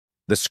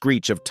The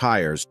screech of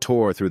tires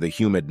tore through the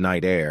humid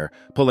night air,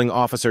 pulling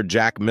Officer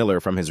Jack Miller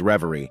from his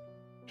reverie.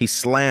 He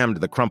slammed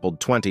the crumpled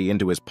 20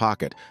 into his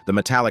pocket, the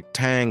metallic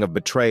tang of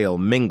betrayal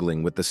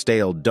mingling with the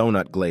stale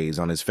donut glaze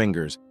on his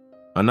fingers.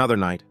 Another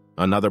night,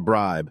 another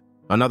bribe,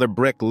 another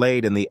brick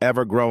laid in the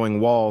ever-growing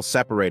wall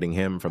separating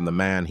him from the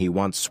man he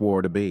once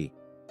swore to be.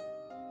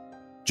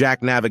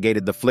 Jack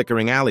navigated the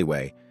flickering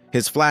alleyway,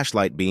 his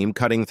flashlight beam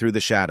cutting through the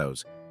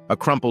shadows. A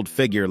crumpled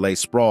figure lay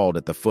sprawled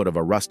at the foot of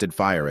a rusted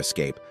fire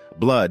escape,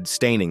 blood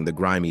staining the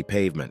grimy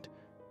pavement.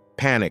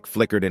 Panic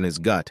flickered in his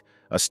gut,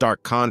 a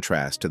stark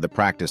contrast to the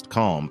practiced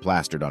calm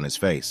plastered on his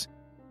face.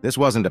 This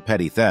wasn't a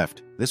petty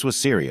theft, this was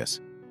serious.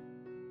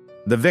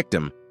 The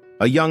victim,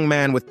 a young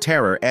man with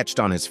terror etched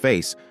on his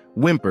face,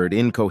 whimpered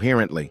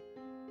incoherently.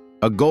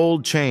 A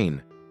gold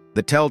chain,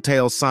 the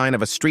telltale sign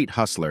of a street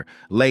hustler,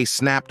 lay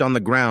snapped on the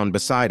ground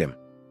beside him.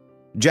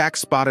 Jack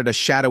spotted a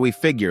shadowy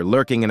figure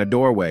lurking in a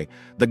doorway,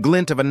 the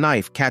glint of a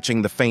knife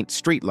catching the faint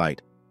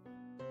streetlight.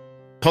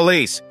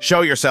 "Police,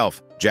 show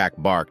yourself!" Jack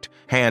barked,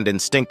 hand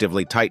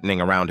instinctively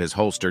tightening around his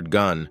holstered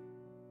gun.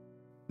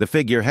 The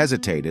figure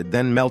hesitated,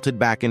 then melted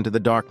back into the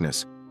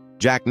darkness.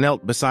 Jack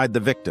knelt beside the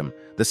victim,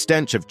 the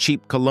stench of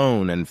cheap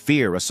cologne and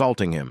fear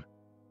assaulting him.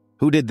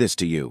 "Who did this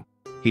to you?"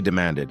 he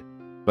demanded,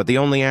 but the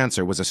only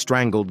answer was a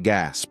strangled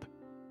gasp.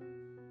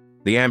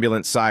 The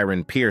ambulance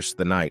siren pierced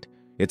the night,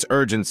 its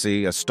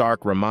urgency a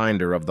stark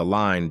reminder of the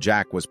line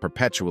Jack was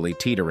perpetually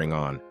teetering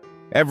on.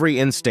 Every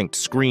instinct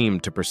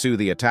screamed to pursue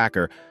the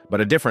attacker, but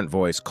a different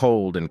voice,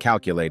 cold and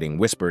calculating,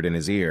 whispered in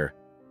his ear.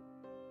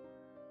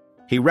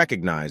 He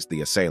recognized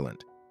the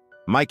assailant.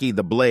 Mikey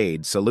the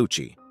Blade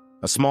Salucci,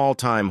 a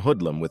small-time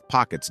hoodlum with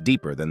pockets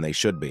deeper than they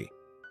should be.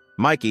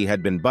 Mikey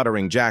had been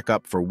buttering Jack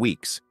up for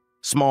weeks,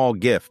 small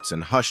gifts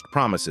and hushed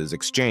promises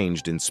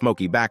exchanged in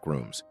smoky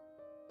backrooms.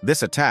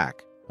 This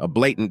attack, a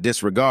blatant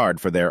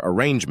disregard for their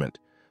arrangement,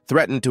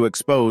 threatened to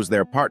expose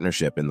their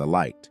partnership in the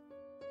light.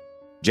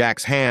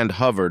 Jack's hand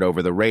hovered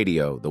over the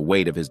radio, the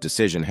weight of his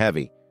decision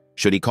heavy.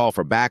 Should he call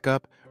for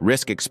backup,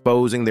 risk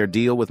exposing their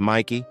deal with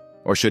Mikey?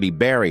 Or should he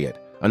bury it,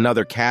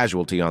 another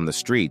casualty on the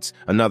streets,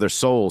 another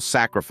soul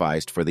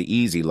sacrificed for the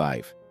easy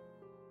life?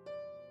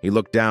 He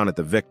looked down at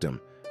the victim,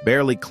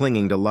 barely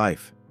clinging to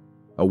life.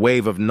 A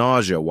wave of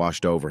nausea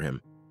washed over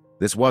him.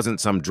 This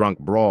wasn't some drunk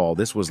brawl,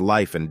 this was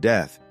life and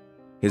death.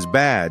 His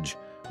badge,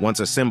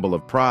 once a symbol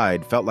of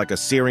pride, felt like a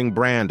searing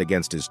brand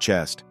against his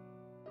chest.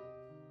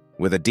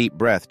 With a deep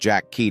breath,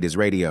 Jack keyed his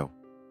radio.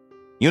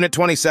 "Unit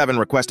 27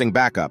 requesting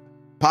backup.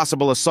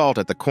 Possible assault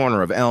at the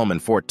corner of Elm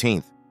and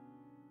 14th.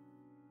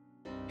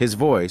 His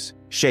voice,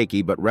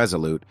 shaky but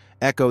resolute,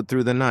 echoed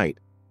through the night,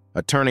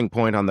 a turning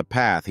point on the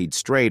path he'd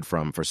strayed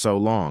from for so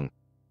long.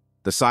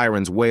 The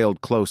sirens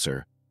wailed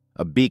closer,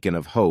 a beacon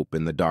of hope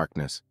in the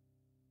darkness.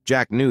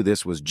 Jack knew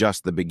this was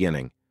just the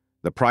beginning.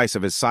 The price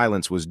of his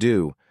silence was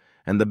due,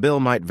 and the bill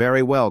might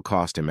very well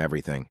cost him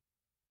everything.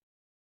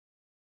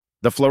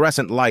 The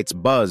fluorescent lights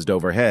buzzed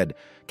overhead,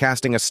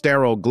 casting a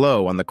sterile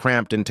glow on the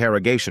cramped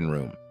interrogation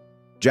room.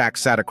 Jack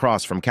sat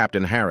across from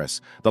Captain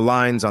Harris, the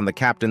lines on the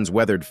captain's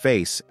weathered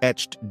face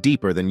etched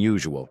deeper than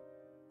usual.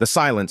 The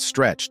silence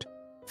stretched,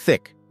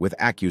 thick with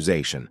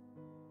accusation.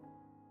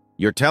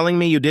 "You're telling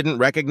me you didn't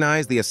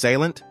recognize the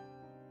assailant?"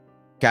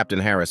 Captain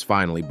Harris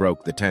finally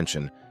broke the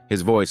tension,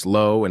 his voice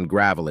low and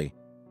gravelly.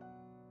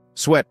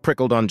 Sweat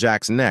prickled on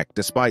Jack's neck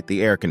despite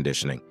the air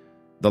conditioning.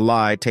 The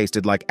lie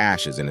tasted like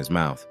ashes in his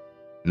mouth.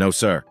 "No,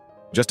 sir.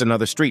 Just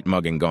another street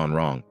mugging gone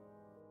wrong."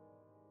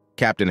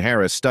 Captain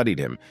Harris studied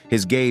him,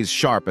 his gaze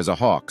sharp as a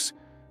hawk's.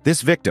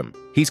 "This victim,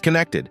 he's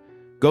connected.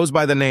 Goes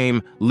by the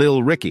name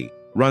Lil Ricky,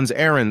 runs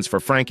errands for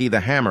Frankie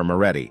the Hammer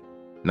Moretti.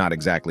 Not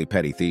exactly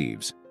petty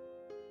thieves."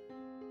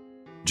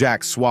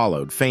 Jack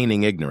swallowed,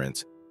 feigning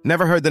ignorance.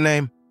 "Never heard the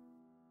name?"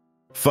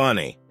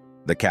 "Funny,"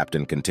 the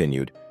captain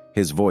continued,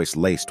 his voice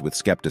laced with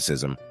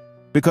skepticism.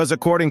 "Because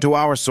according to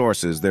our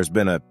sources, there's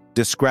been a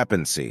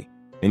discrepancy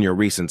in your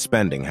recent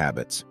spending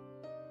habits."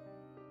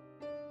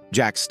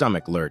 Jack's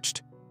stomach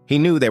lurched. He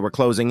knew they were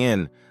closing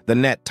in, the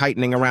net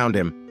tightening around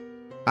him.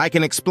 "I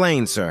can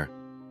explain, sir.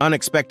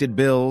 Unexpected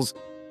bills."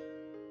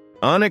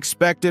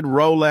 "Unexpected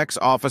Rolex,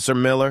 Officer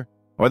Miller?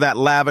 Or that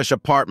lavish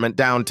apartment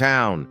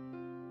downtown?"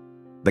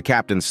 The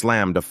captain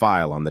slammed a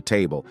file on the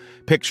table,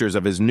 pictures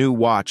of his new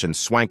watch and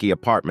swanky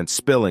apartment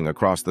spilling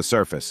across the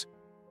surface.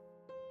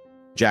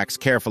 Jack's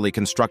carefully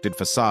constructed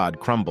facade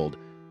crumbled.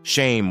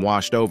 Shame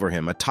washed over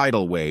him, a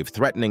tidal wave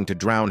threatening to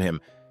drown him.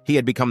 He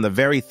had become the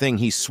very thing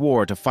he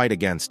swore to fight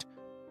against.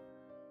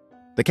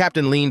 The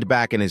captain leaned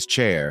back in his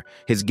chair,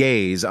 his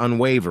gaze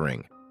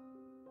unwavering.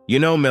 "You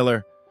know,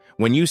 Miller,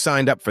 when you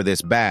signed up for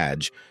this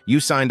badge, you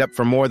signed up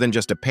for more than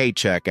just a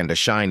paycheck and a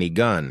shiny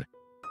gun.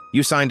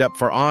 You signed up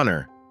for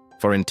honor,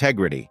 for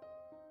integrity.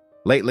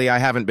 Lately, I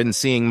haven't been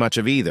seeing much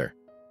of either."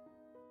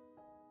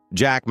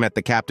 Jack met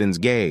the captain's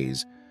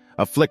gaze,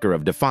 a flicker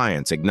of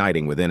defiance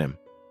igniting within him.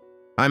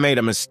 "I made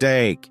a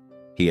mistake,"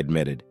 he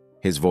admitted,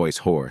 his voice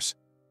hoarse.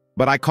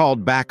 "But I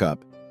called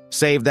backup,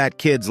 saved that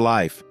kid's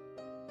life."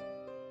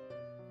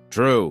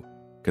 "True,"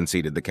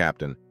 conceded the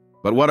captain.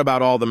 "But what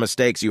about all the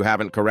mistakes you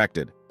haven't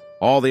corrected?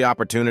 All the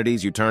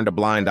opportunities you turned a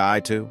blind eye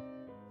to?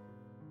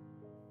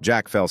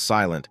 Jack fell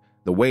silent,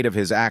 the weight of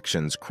his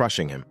actions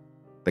crushing him.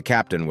 The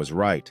captain was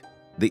right.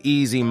 The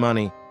easy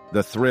money,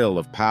 the thrill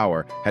of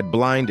power, had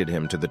blinded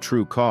him to the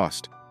true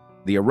cost.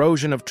 The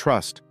erosion of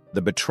trust,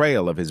 the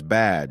betrayal of his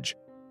badge.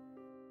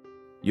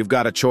 "You've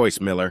got a choice,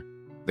 Miller,"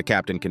 the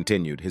captain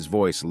continued, his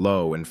voice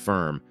low and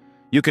firm.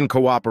 "You can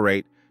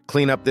cooperate,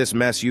 clean up this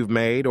mess you've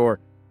made, or—"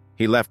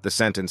 He left the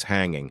sentence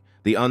hanging,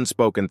 the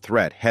unspoken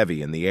threat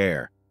heavy in the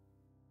air.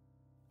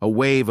 A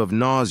wave of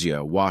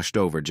nausea washed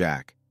over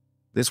Jack.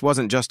 This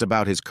wasn't just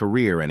about his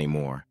career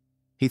anymore.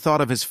 He thought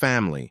of his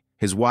family,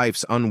 his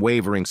wife's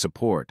unwavering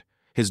support,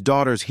 his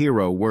daughter's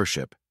hero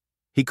worship.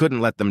 He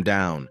couldn't let them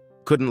down,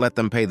 couldn't let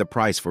them pay the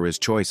price for his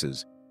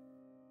choices.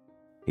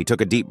 He took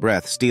a deep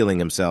breath, steeling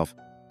himself.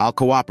 "I'll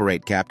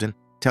cooperate, Captain.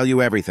 Tell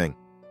you everything."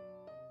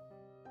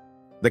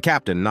 The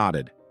captain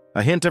nodded,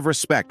 a hint of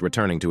respect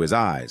returning to his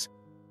eyes.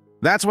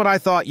 "That's what I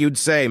thought you'd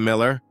say,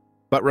 Miller.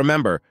 But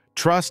remember,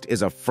 trust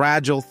is a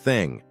fragile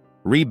thing.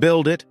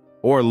 Rebuild it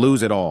or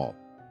lose it all."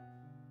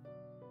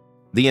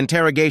 The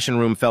interrogation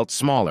room felt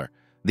smaller,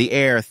 the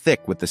air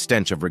thick with the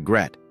stench of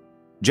regret.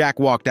 Jack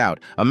walked out,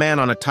 a man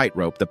on a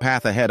tightrope, the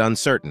path ahead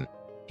uncertain.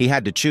 He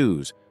had to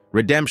choose,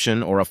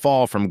 redemption or a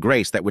fall from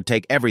grace that would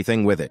take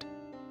everything with it.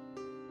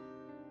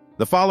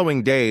 The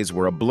following days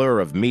were a blur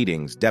of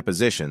meetings,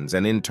 depositions,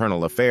 and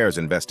internal affairs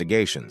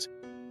investigations.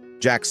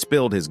 Jack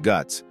spilled his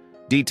guts,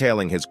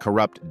 detailing his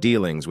corrupt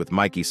dealings with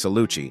Mikey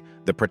Salucci,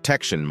 the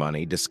protection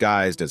money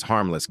disguised as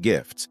harmless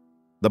gifts.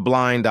 The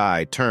blind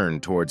eye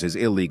turned towards his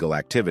illegal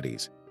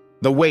activities.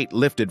 The weight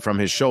lifted from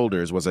his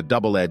shoulders was a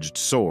double-edged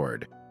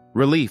sword.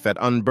 Relief at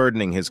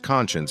unburdening his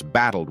conscience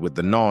battled with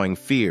the gnawing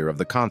fear of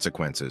the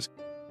consequences.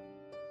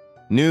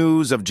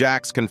 News of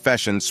Jack's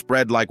confession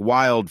spread like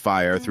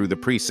wildfire through the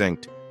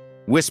precinct.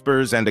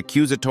 Whispers and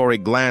accusatory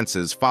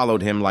glances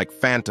followed him like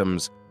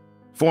phantoms.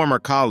 Former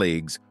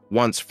colleagues,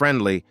 once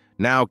friendly,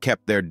 now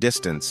kept their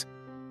distance.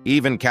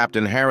 Even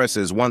Captain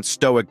Harris's once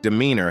stoic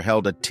demeanor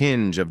held a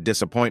tinge of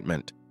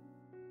disappointment.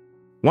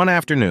 One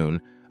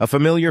afternoon, a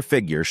familiar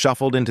figure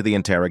shuffled into the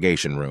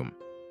interrogation room.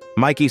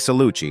 Mikey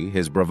Salucci,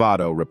 his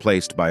bravado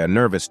replaced by a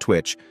nervous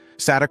twitch,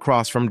 sat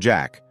across from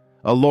Jack,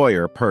 a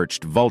lawyer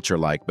perched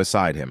vulture-like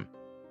beside him.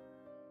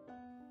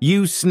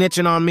 "You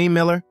snitching on me,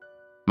 Miller?"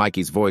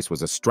 Mikey's voice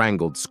was a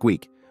strangled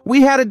squeak.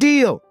 "We had a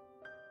deal!"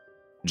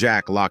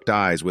 Jack locked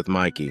eyes with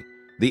Mikey,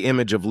 the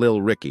image of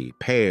Lil Ricky,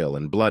 pale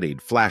and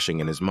bloodied, flashing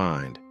in his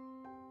mind.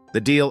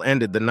 "The deal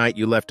ended the night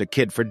you left a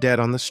kid for dead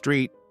on the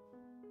street."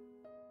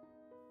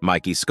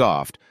 Mikey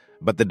scoffed,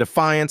 but the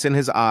defiance in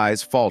his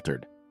eyes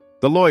faltered.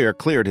 The lawyer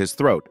cleared his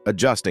throat,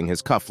 adjusting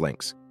his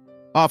cufflinks.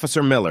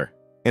 "Officer Miller,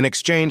 in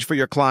exchange for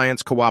your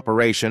client's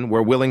cooperation,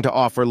 we're willing to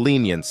offer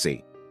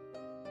leniency."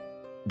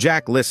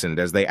 Jack listened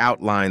as they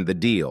outlined the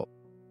deal.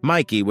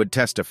 Mikey would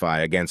testify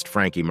against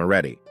Frankie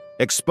Moretti,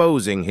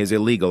 exposing his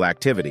illegal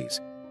activities.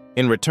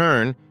 In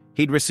return,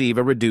 he'd receive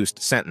a reduced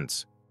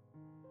sentence.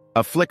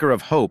 A flicker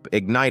of hope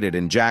ignited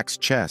in Jack's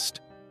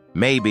chest.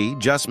 Maybe,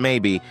 just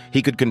maybe,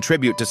 he could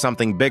contribute to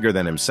something bigger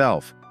than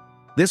himself.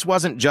 This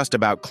wasn't just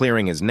about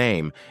clearing his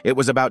name, it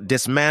was about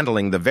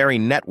dismantling the very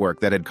network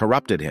that had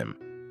corrupted him.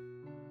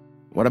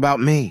 "What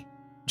about me?"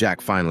 Jack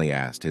finally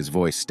asked, his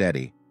voice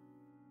steady.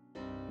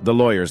 The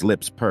lawyer's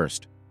lips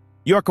pursed.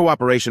 "Your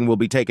cooperation will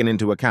be taken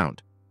into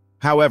account.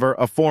 However,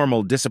 a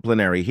formal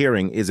disciplinary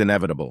hearing is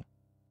inevitable."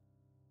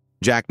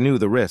 Jack knew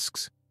the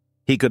risks.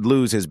 He could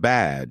lose his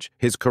badge,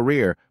 his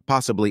career,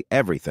 possibly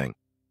everything.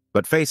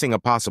 But facing a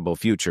possible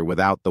future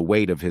without the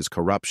weight of his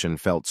corruption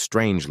felt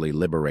strangely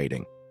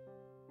liberating.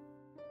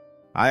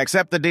 "I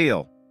accept the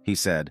deal," he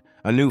said,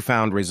 a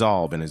newfound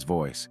resolve in his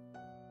voice.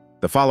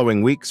 The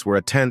following weeks were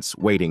a tense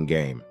waiting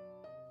game.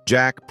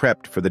 Jack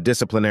prepped for the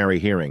disciplinary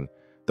hearing,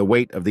 the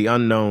weight of the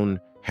unknown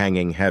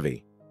hanging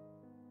heavy.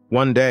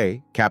 One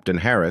day, Captain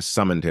Harris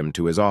summoned him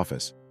to his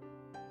office.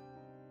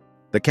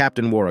 The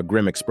captain wore a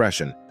grim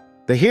expression.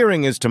 "The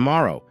hearing is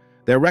tomorrow.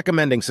 They're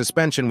recommending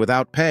suspension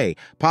without pay,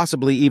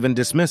 possibly even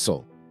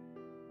dismissal."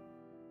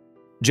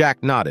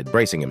 Jack nodded,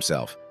 bracing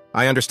himself.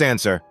 "I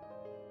understand, sir."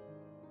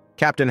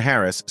 Captain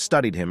Harris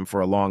studied him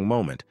for a long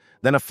moment,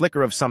 then a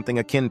flicker of something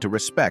akin to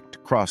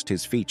respect crossed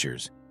his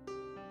features.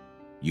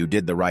 "You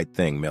did the right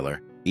thing,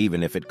 Miller,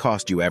 even if it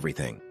cost you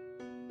everything."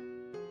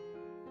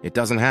 "It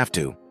doesn't have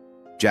to,"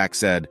 Jack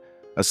said,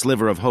 a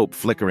sliver of hope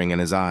flickering in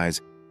his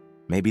eyes.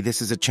 "Maybe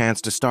this is a chance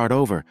to start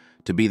over,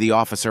 to be the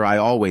officer I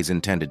always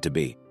intended to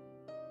be."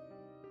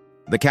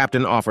 The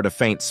captain offered a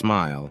faint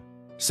smile.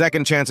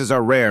 "Second chances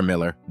are rare,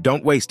 Miller.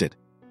 Don't waste it."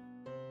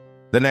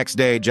 The next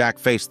day, Jack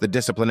faced the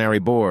disciplinary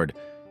board.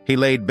 He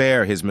laid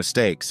bare his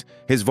mistakes,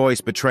 his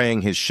voice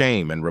betraying his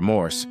shame and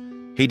remorse.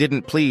 He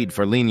didn't plead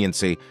for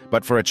leniency,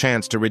 but for a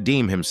chance to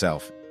redeem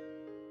himself.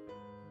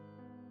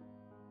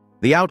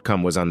 The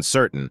outcome was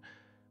uncertain,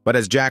 but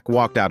as Jack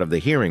walked out of the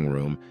hearing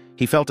room,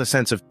 he felt a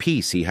sense of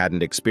peace he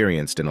hadn't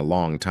experienced in a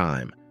long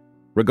time.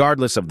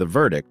 Regardless of the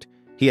verdict,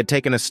 he had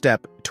taken a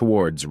step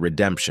towards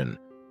redemption.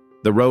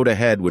 The road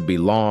ahead would be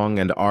long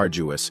and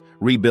arduous,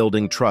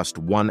 rebuilding trust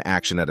one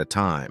action at a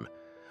time.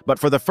 but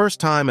for the first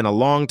time in a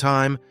long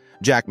time,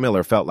 Jack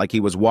Miller felt like he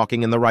was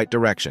walking in the right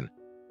direction.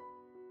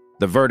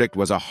 The verdict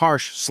was a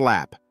harsh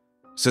slap,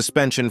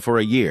 suspension for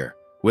a year,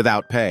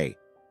 without pay.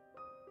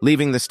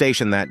 Leaving the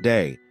station that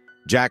day,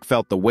 Jack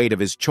felt the weight of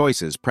his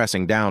choices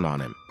pressing down on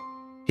him.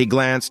 He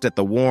glanced at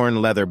the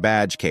worn leather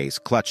badge case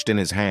clutched in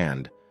his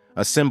hand,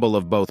 a symbol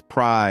of both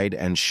pride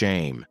and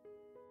shame.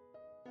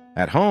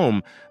 At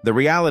home, the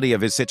reality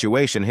of his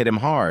situation hit him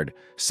hard.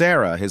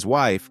 Sarah, his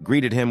wife,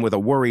 greeted him with a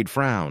worried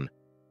frown.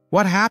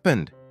 "What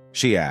happened?"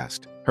 she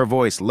asked, her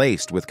voice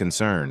laced with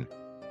concern.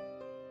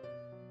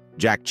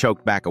 Jack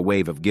choked back a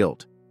wave of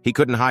guilt. He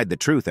couldn't hide the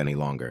truth any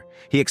longer.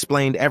 He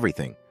explained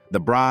everything, the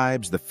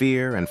bribes, the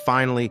fear, and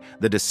finally,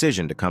 the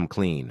decision to come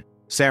clean.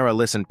 Sarah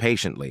listened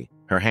patiently,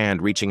 her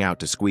hand reaching out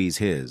to squeeze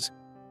his.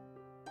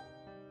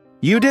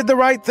 "You did the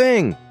right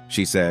thing,"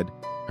 she said,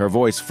 her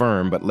voice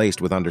firm but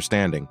laced with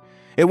understanding.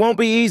 "It won't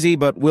be easy,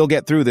 but we'll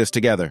get through this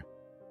together."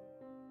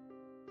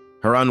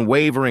 Her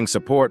unwavering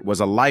support was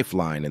a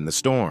lifeline in the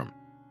storm.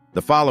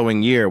 The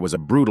following year was a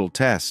brutal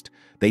test.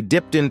 They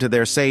dipped into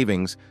their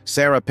savings,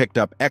 Sarah picked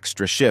up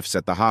extra shifts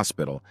at the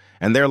hospital,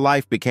 and their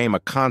life became a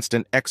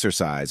constant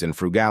exercise in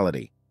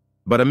frugality.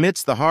 But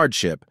amidst the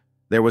hardship,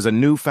 there was a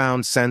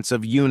newfound sense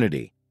of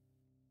unity.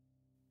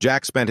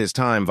 Jack spent his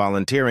time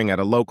volunteering at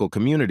a local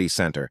community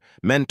center,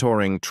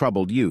 mentoring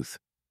troubled youth.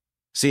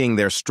 Seeing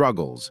their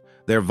struggles,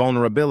 their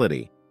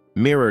vulnerability,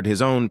 mirrored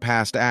his own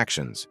past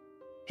actions.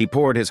 He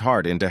poured his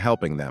heart into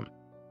helping them,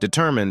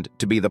 determined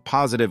to be the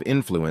positive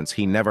influence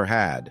he never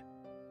had.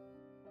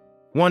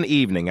 One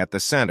evening at the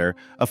center,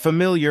 a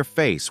familiar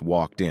face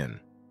walked in.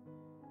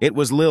 It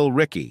was Lil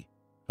Ricky,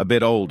 a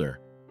bit older,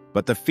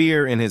 but the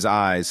fear in his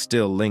eyes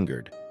still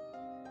lingered.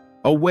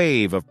 A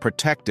wave of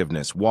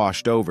protectiveness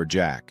washed over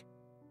Jack.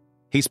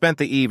 He spent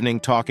the evening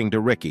talking to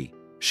Ricky,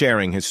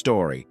 sharing his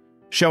story,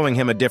 showing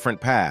him a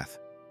different path.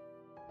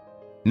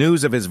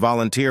 News of his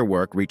volunteer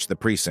work reached the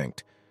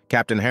precinct.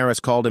 Captain Harris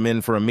called him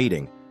in for a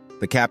meeting.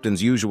 The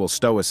captain's usual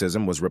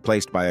stoicism was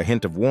replaced by a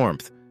hint of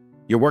warmth.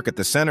 "Your work at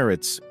the center,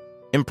 it's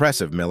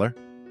impressive, Miller."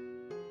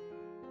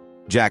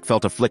 Jack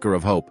felt a flicker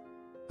of hope.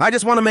 "I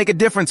just want to make a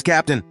difference,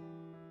 Captain."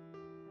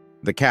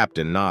 The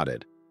captain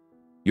nodded.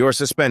 "Your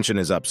suspension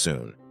is up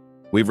soon.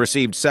 We've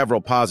received several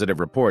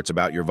positive reports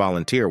about your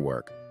volunteer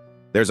work.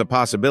 There's a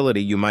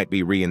possibility you might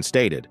be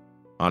reinstated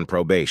on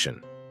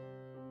probation."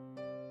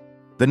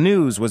 The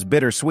news was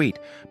bittersweet.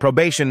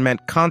 Probation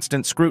meant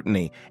constant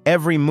scrutiny,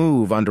 every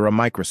move under a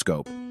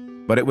microscope.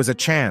 But it was a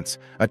chance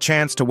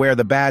to wear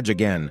the badge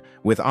again,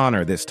 with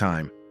honor this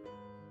time.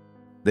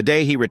 The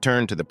day he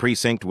returned to the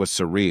precinct was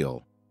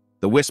surreal.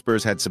 The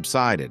whispers had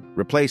subsided,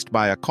 replaced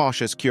by a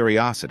cautious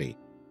curiosity.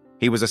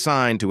 He was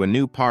assigned to a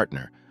new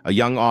partner, a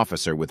young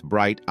officer with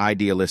bright,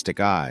 idealistic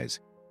eyes.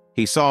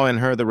 He saw in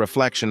her the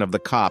reflection of the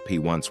cop he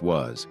once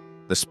was,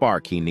 the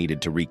spark he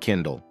needed to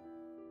rekindle.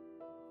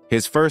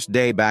 His first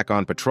day back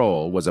on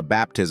patrol was a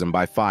baptism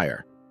by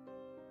fire.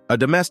 A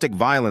domestic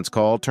violence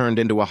call turned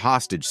into a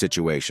hostage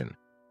situation.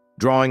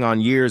 Drawing on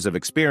years of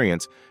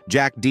experience,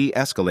 Jack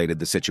de-escalated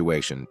the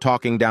situation,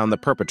 talking down the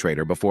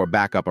perpetrator before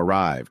backup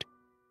arrived.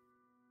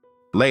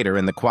 Later,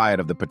 in the quiet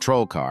of the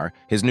patrol car,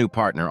 his new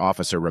partner,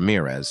 Officer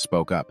Ramirez,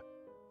 spoke up.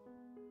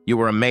 "You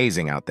were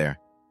amazing out there.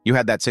 You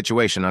had that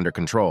situation under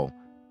control."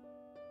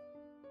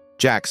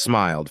 Jack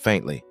smiled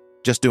faintly.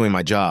 "Just doing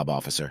my job,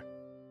 officer."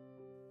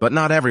 "But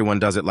not everyone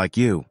does it like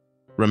you,"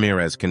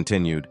 Ramirez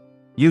continued.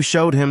 "You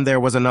showed him there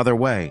was another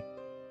way."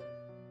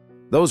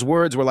 Those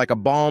words were like a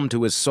balm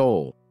to his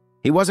soul.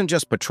 He wasn't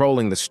just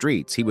patrolling the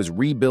streets, he was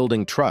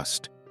rebuilding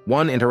trust,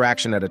 one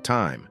interaction at a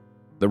time.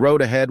 The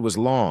road ahead was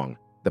long,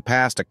 the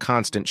past a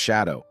constant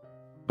shadow.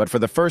 But for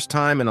the first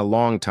time in a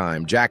long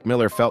time, Jack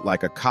Miller felt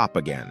like a cop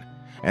again,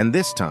 and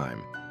this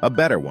time, a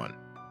better one.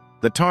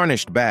 The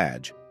tarnished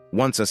badge,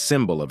 once a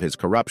symbol of his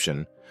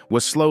corruption,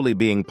 was slowly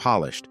being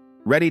polished,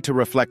 ready to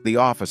reflect the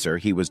officer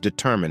he was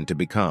determined to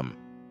become.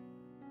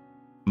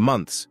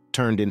 Months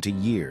turned into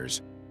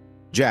years.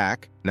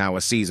 Jack, now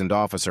a seasoned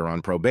officer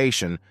on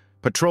probation,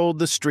 patrolled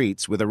the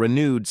streets with a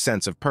renewed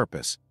sense of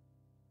purpose.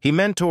 He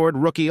mentored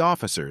rookie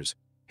officers,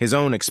 his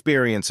own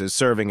experiences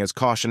serving as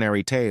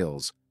cautionary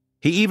tales.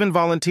 He even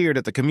volunteered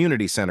at the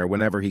community center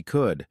whenever he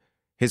could,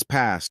 his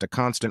past a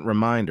constant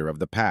reminder of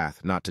the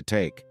path not to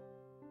take.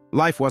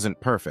 Life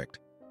wasn't perfect.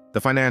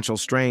 The financial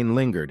strain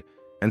lingered,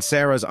 and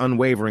Sarah's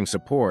unwavering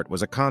support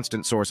was a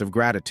constant source of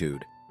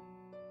gratitude.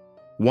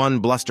 One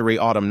blustery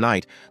autumn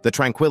night, the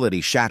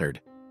tranquility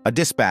shattered. A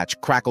dispatch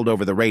crackled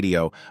over the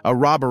radio, a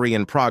robbery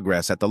in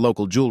progress at the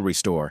local jewelry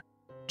store.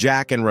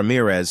 Jack and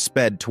Ramirez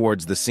sped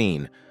towards the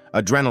scene,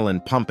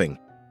 adrenaline pumping.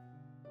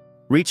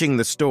 Reaching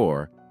the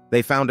store,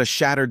 they found a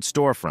shattered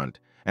storefront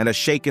and a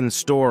shaken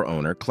store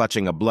owner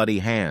clutching a bloody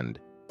hand.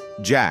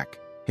 Jack,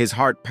 his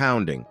heart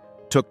pounding,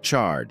 took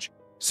charge,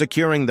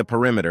 securing the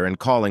perimeter and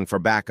calling for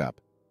backup.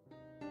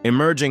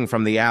 Emerging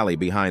from the alley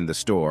behind the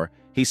store,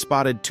 he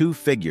spotted two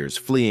figures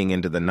fleeing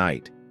into the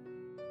night.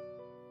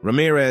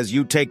 "Ramirez,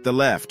 you take the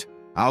left.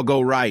 I'll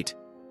go right,"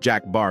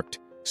 Jack barked,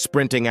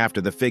 sprinting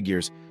after the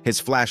figures, his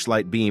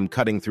flashlight beam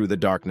cutting through the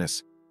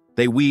darkness.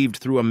 They weaved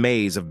through a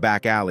maze of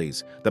back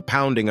alleys, the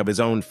pounding of his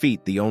own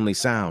feet the only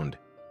sound.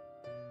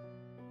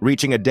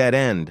 Reaching a dead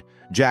end,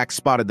 Jack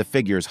spotted the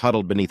figures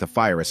huddled beneath a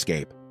fire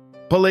escape.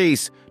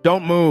 "Police!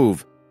 Don't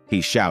move!"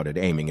 he shouted,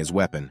 aiming his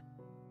weapon.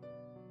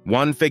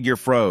 One figure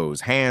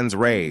froze, hands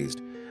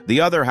raised. The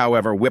other,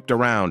 however, whipped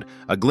around,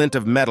 a glint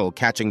of metal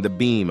catching the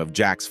beam of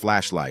Jack's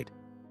flashlight.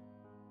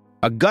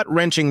 A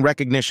gut-wrenching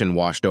recognition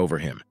washed over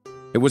him.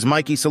 It was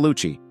Mikey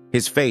Salucci,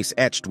 his face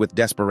etched with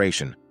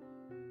desperation.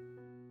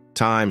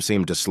 Time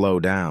seemed to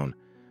slow down.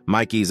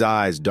 Mikey's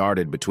eyes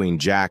darted between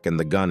Jack and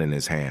the gun in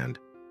his hand.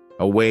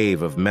 A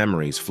wave of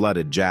memories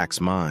flooded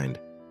Jack's mind.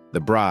 The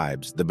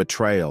bribes, the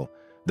betrayal,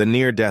 the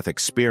near-death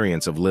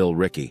experience of Lil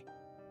Ricky.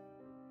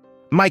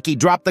 "Mikey,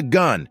 drop the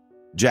gun!"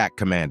 Jack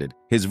commanded,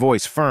 his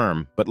voice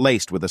firm but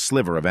laced with a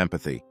sliver of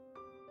empathy.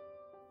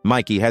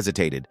 Mikey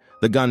hesitated,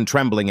 the gun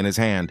trembling in his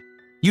hand.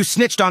 "You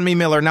snitched on me,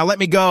 Miller, now let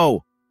me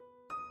go!"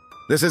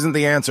 "This isn't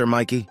the answer,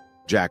 Mikey,"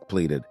 Jack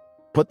pleaded.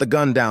 "Put the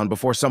gun down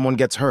before someone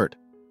gets hurt."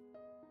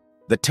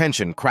 The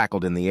tension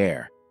crackled in the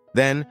air.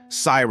 Then,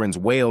 sirens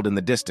wailed in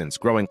the distance,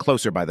 growing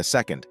closer by the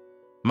second.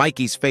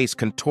 Mikey's face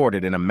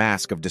contorted in a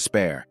mask of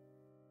despair.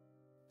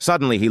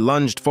 Suddenly, he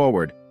lunged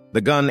forward,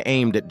 the gun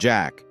aimed at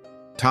Jack.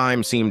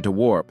 Time seemed to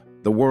warp,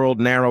 the world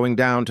narrowing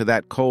down to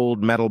that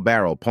cold metal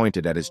barrel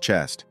pointed at his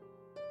chest.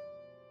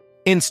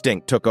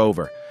 Instinct took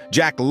over.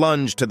 Jack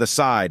lunged to the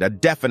side, a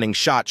deafening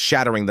shot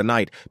shattering the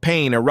night.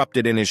 Pain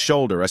erupted in his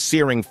shoulder, a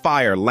searing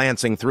fire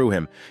lancing through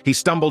him. He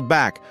stumbled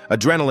back,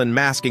 adrenaline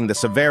masking the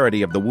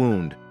severity of the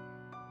wound.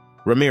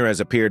 Ramirez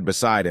appeared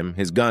beside him,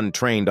 his gun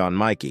trained on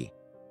Mikey.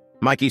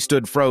 Mikey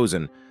stood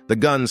frozen, the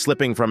gun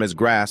slipping from his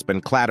grasp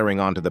and clattering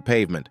onto the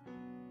pavement.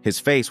 His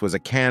face was a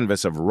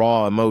canvas of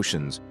raw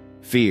emotions,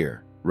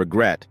 fear,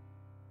 regret,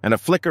 and a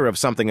flicker of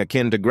something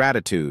akin to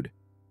gratitude.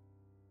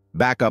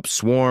 Backup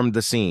swarmed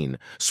the scene,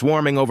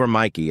 swarming over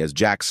Mikey as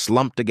Jack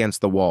slumped against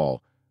the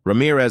wall,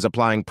 Ramirez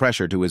applying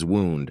pressure to his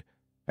wound.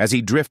 As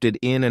he drifted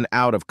in and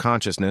out of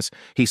consciousness,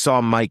 he saw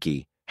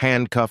Mikey,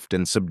 handcuffed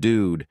and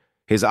subdued,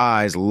 his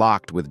eyes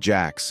locked with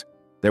Jack's.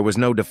 There was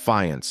no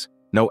defiance,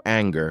 no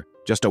anger,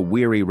 just a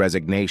weary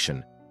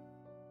resignation.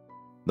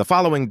 The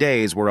following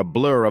days were a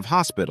blur of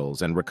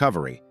hospitals and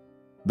recovery.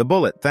 The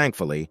bullet,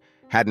 thankfully,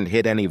 hadn't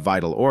hit any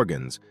vital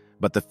organs,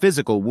 but the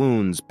physical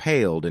wounds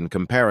paled in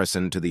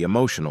comparison to the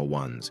emotional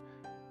ones.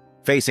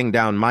 Facing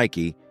down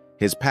Mikey,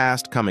 his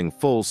past coming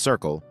full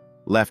circle,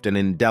 left an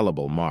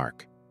indelible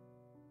mark.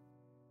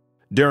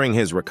 During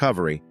his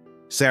recovery,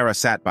 Sarah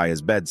sat by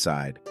his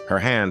bedside, her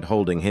hand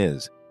holding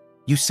his.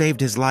 "You saved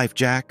his life,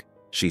 Jack,"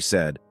 she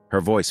said, her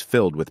voice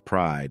filled with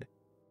pride.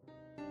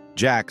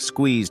 Jack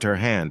squeezed her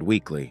hand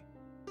weakly.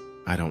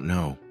 "I don't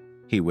know,"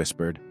 he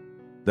whispered,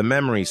 the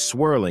memory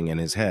swirling in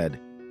his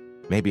head.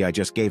 Maybe I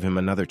just gave him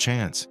another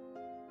chance.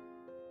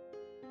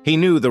 He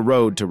knew the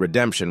road to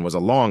redemption was a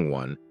long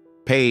one,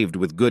 paved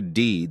with good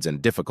deeds and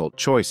difficult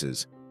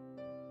choices.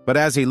 But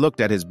as he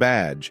looked at his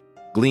badge,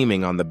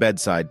 gleaming on the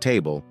bedside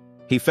table,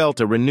 he felt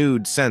a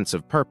renewed sense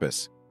of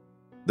purpose.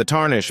 The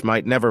tarnish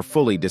might never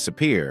fully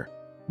disappear,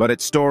 but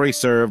its story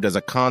served as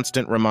a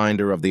constant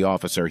reminder of the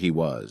officer he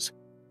was,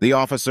 the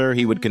officer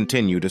he would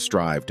continue to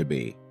strive to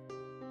be.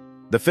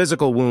 The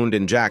physical wound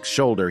in Jack's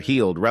shoulder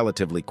healed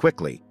relatively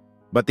quickly,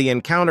 but the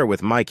encounter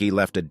with Mikey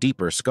left a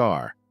deeper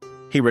scar.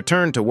 He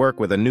returned to work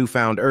with a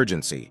newfound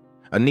urgency,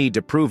 a need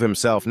to prove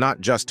himself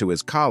not just to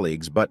his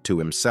colleagues but to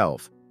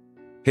himself.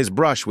 His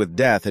brush with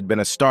death had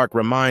been a stark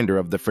reminder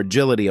of the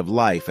fragility of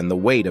life and the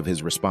weight of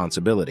his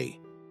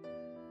responsibility.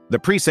 The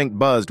precinct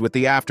buzzed with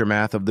the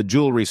aftermath of the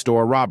jewelry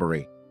store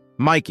robbery.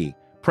 Mikey,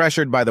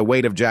 pressured by the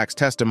weight of Jack's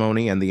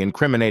testimony and the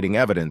incriminating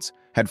evidence,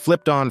 had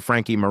flipped on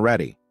Frankie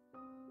Moretti.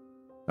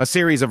 A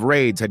series of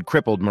raids had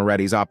crippled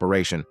Moretti's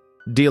operation,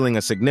 dealing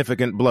a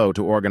significant blow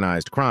to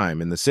organized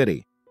crime in the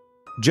city.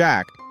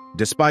 Jack,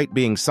 despite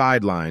being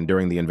sidelined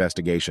during the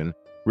investigation,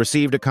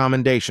 received a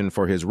commendation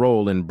for his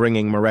role in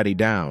bringing Moretti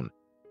down.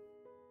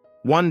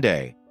 One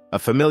day, a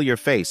familiar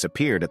face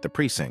appeared at the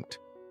precinct.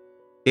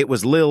 It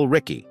was Lil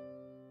Ricky,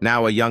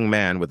 now a young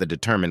man with a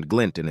determined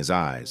glint in his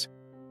eyes.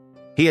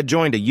 He had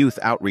joined a youth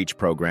outreach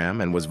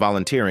program and was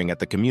volunteering at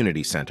the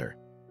community center.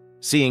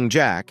 Seeing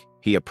Jack,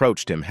 he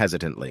approached him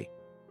hesitantly.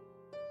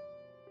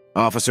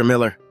 "Officer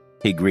Miller,"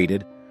 he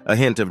greeted, a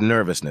hint of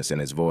nervousness in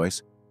his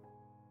voice.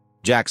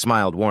 Jack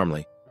smiled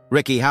warmly.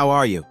 "Ricky, how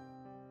are you?"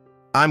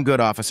 "I'm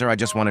good, officer. I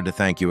just wanted to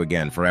thank you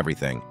again for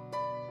everything."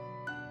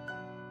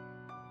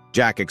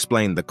 Jack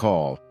explained the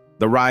call,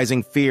 the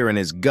rising fear in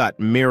his gut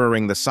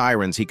mirroring the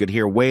sirens he could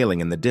hear wailing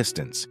in the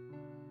distance.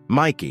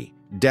 Mikey,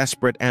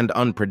 desperate and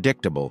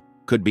unpredictable,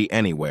 could be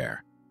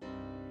anywhere.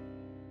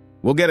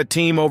 "We'll get a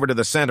team over to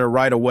the center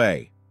right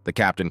away," the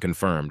captain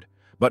confirmed.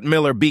 "But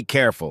Miller, be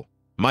careful.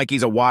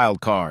 Mikey's a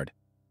wild card."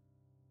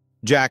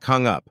 Jack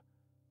hung up,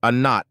 a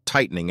knot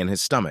tightening in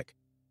his stomach.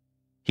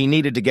 He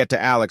needed to get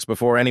to Alex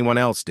before anyone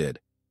else did.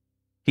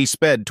 He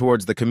sped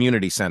towards the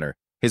community center,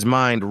 his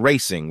mind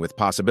racing with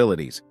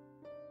possibilities.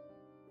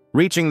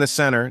 Reaching the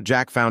center,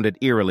 Jack found it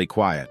eerily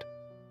quiet.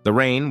 The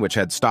rain, which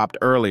had stopped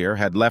earlier,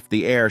 had left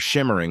the air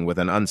shimmering with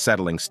an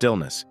unsettling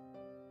stillness.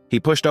 He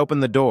pushed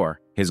open the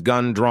door, his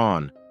gun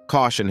drawn,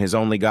 caution his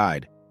only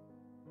guide.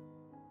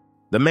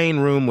 The main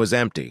room was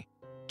empty.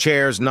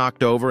 Chairs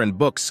knocked over and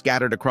books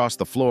scattered across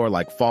the floor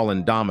like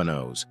fallen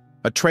dominoes.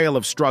 A trail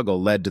of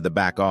struggle led to the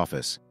back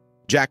office.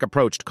 Jack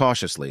approached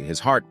cautiously,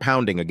 his heart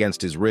pounding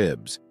against his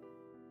ribs.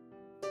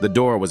 The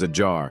door was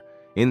ajar.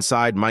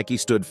 Inside, Mikey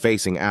stood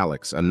facing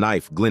Alex, a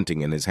knife glinting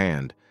in his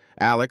hand.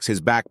 Alex,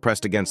 his back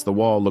pressed against the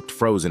wall, looked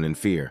frozen in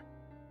fear.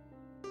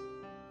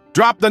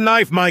 "Drop the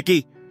knife,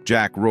 Mikey!"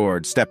 Jack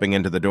roared, stepping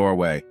into the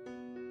doorway.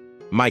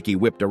 Mikey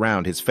whipped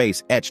around, his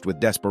face etched with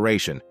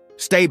desperation.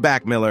 "Stay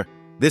back, Miller.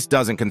 This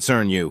doesn't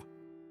concern you."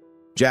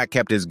 Jack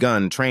kept his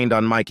gun trained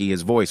on Mikey,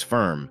 his voice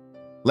firm.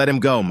 "Let him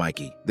go,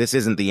 Mikey. This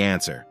isn't the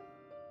answer."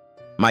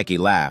 Mikey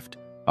laughed,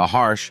 a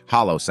harsh,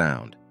 hollow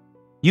sound.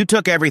 "You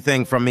took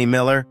everything from me,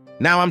 Miller.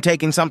 Now I'm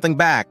taking something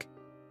back."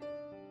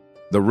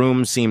 The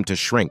room seemed to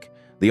shrink,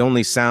 the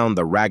only sound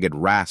the ragged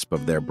rasp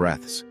of their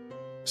breaths.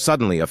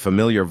 Suddenly, a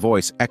familiar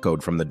voice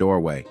echoed from the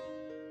doorway.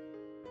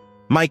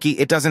 "Mikey,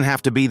 it doesn't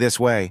have to be this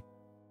way."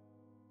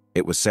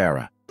 It was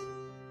Sarah.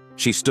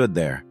 She stood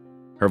there,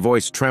 her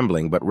voice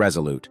trembling but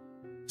resolute.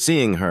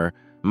 Seeing her,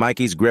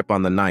 Mikey's grip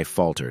on the knife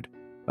faltered,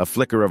 a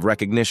flicker of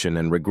recognition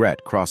and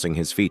regret crossing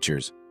his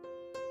features.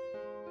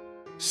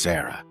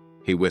 "Sarah,"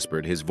 he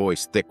whispered, his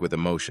voice thick with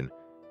emotion.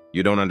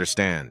 "You don't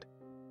understand."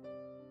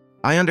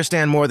 "I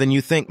understand more than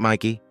you think,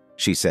 Mikey,"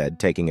 she said,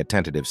 taking a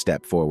tentative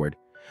step forward.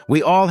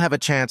 "We all have a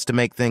chance to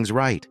make things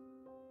right."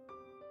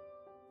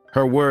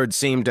 Her words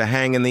seemed to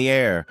hang in the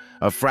air,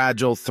 a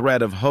fragile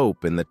thread of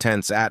hope in the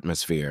tense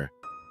atmosphere.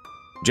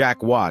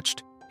 Jack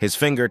watched, his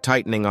finger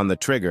tightening on the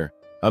trigger,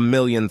 a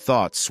million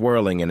thoughts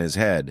swirling in his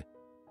head.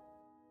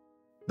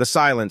 The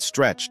silence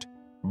stretched,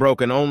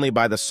 broken only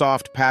by the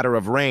soft patter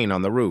of rain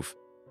on the roof.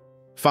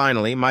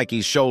 Finally,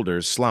 Mikey's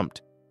shoulders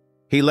slumped.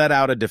 He let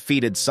out a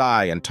defeated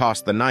sigh and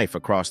tossed the knife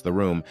across the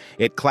room,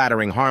 it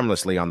clattering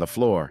harmlessly on the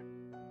floor.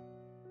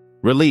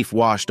 Relief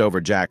washed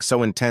over Jack,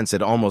 so intense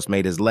it almost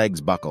made his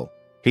legs buckle.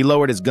 He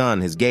lowered his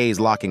gun, his gaze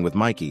locking with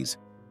Mikey's.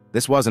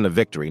 This wasn't a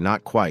victory,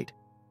 not quite.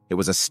 It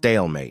was a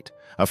stalemate,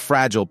 a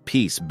fragile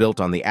peace built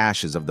on the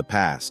ashes of the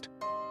past.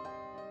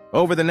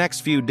 Over the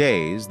next few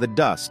days, the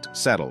dust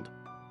settled.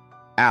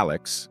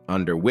 Alex,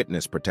 under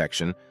witness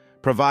protection,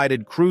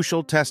 provided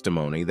crucial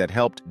testimony that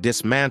helped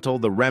dismantle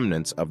the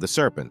remnants of the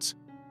serpents.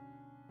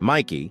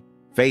 Mikey,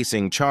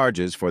 facing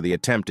charges for the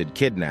attempted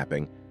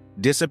kidnapping,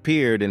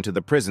 disappeared into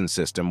the prison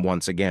system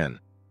once again.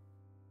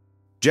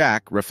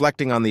 Jack,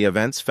 reflecting on the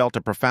events, felt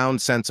a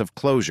profound sense of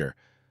closure.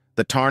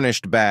 The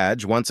tarnished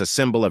badge, once a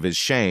symbol of his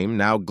shame,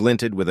 now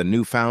glinted with a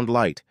newfound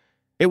light.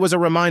 It was a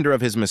reminder of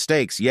his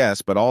mistakes,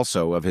 yes, but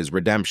also of his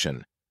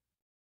redemption.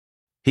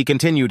 He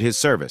continued his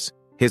service,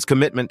 his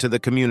commitment to the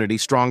community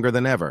stronger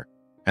than ever.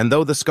 And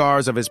though the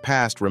scars of his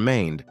past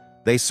remained,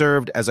 they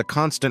served as a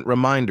constant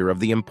reminder of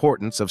the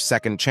importance of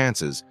second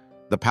chances,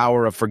 the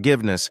power of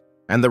forgiveness,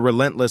 and the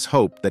relentless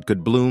hope that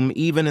could bloom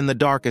even in the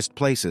darkest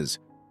places.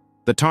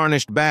 The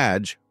tarnished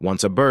badge,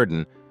 once a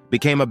burden,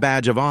 became a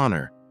badge of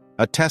honor,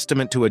 a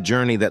testament to a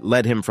journey that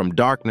led him from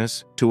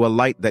darkness to a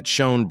light that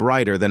shone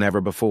brighter than ever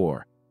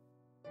before.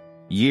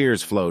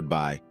 Years flowed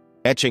by,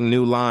 etching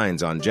new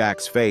lines on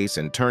Jack's face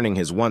and turning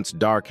his once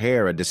dark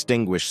hair a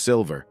distinguished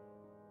silver.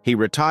 He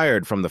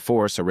retired from the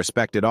force a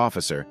respected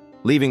officer,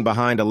 leaving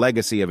behind a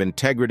legacy of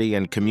integrity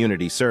and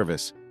community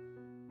service.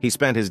 He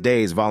spent his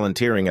days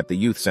volunteering at the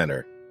youth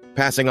center,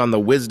 passing on the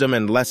wisdom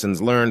and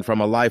lessons learned from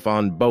a life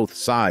on both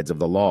sides of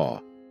the law.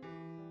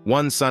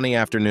 One sunny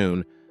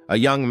afternoon, a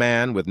young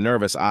man with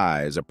nervous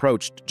eyes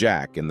approached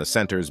Jack in the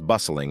center's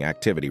bustling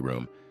activity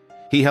room.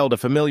 He held a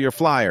familiar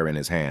flyer in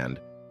his hand,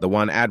 the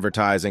one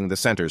advertising the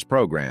center's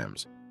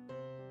programs.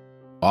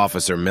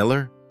 "Officer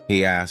Miller?"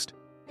 he asked,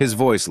 his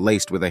voice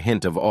laced with a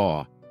hint of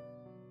awe.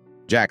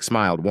 Jack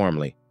smiled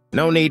warmly.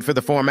 "No need for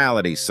the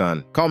formalities,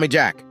 son. Call me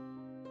Jack."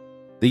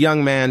 The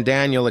young man,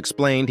 Daniel,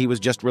 explained he was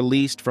just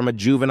released from a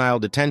juvenile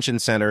detention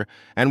center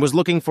and was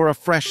looking for a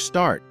fresh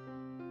start.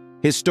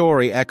 His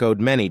story echoed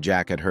many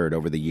Jack had heard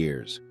over the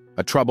years,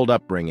 a troubled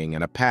upbringing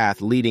and a path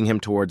leading him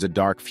towards a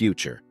dark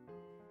future.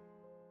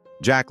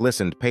 Jack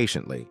listened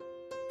patiently,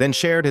 then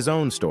shared his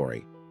own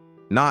story,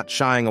 not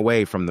shying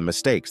away from the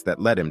mistakes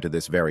that led him to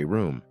this very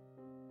room.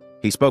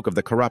 He spoke of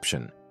the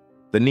corruption,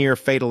 the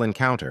near-fatal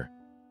encounter,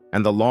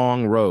 and the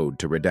long road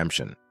to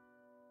redemption.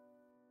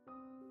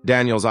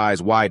 Daniel's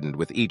eyes widened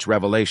with each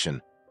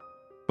revelation.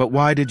 "But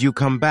why did you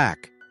come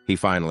back?" he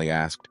finally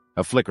asked,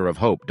 a flicker of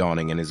hope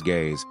dawning in his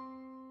gaze.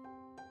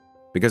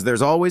 "Because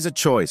there's always a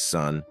choice,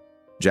 son,"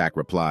 Jack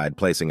replied,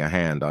 placing a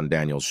hand on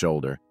Daniel's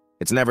shoulder.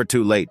 "It's never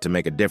too late to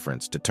make a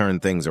difference, to turn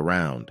things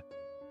around."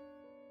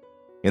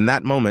 In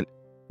that moment,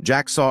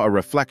 Jack saw a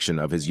reflection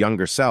of his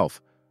younger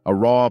self, a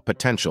raw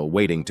potential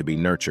waiting to be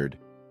nurtured.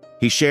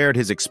 He shared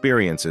his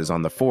experiences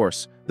on the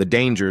force, the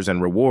dangers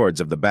and rewards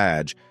of the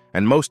badge,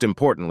 and most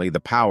importantly,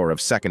 the power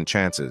of second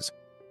chances.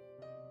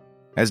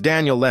 As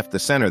Daniel left the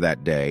center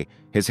that day,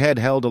 his head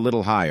held a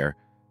little higher,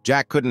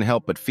 Jack couldn't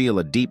help but feel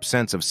a deep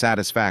sense of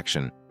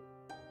satisfaction.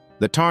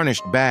 The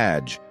tarnished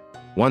badge,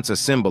 once a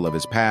symbol of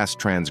his past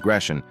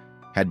transgression,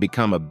 had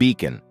become a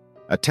beacon,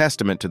 a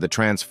testament to the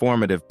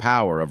transformative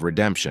power of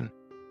redemption.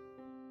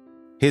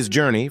 His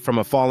journey from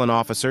a fallen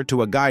officer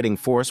to a guiding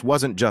force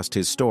wasn't just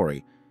his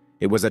story.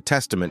 It was a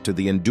testament to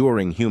the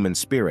enduring human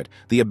spirit,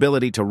 the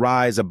ability to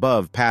rise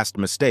above past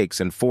mistakes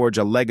and forge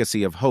a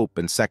legacy of hope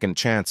and second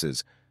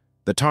chances.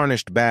 The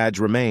Tarnished badge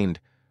remained,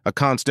 a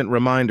constant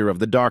reminder of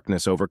the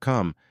darkness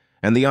overcome,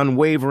 and the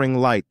unwavering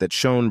light that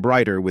shone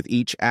brighter with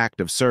each act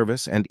of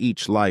service and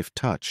each life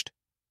touched.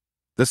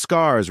 The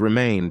scars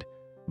remained,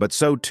 but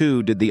so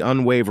too did the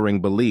unwavering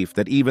belief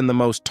that even the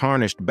most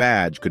tarnished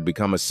badge could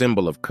become a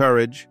symbol of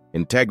courage,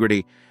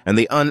 integrity, and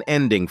the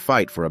unending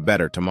fight for a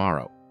better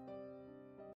tomorrow.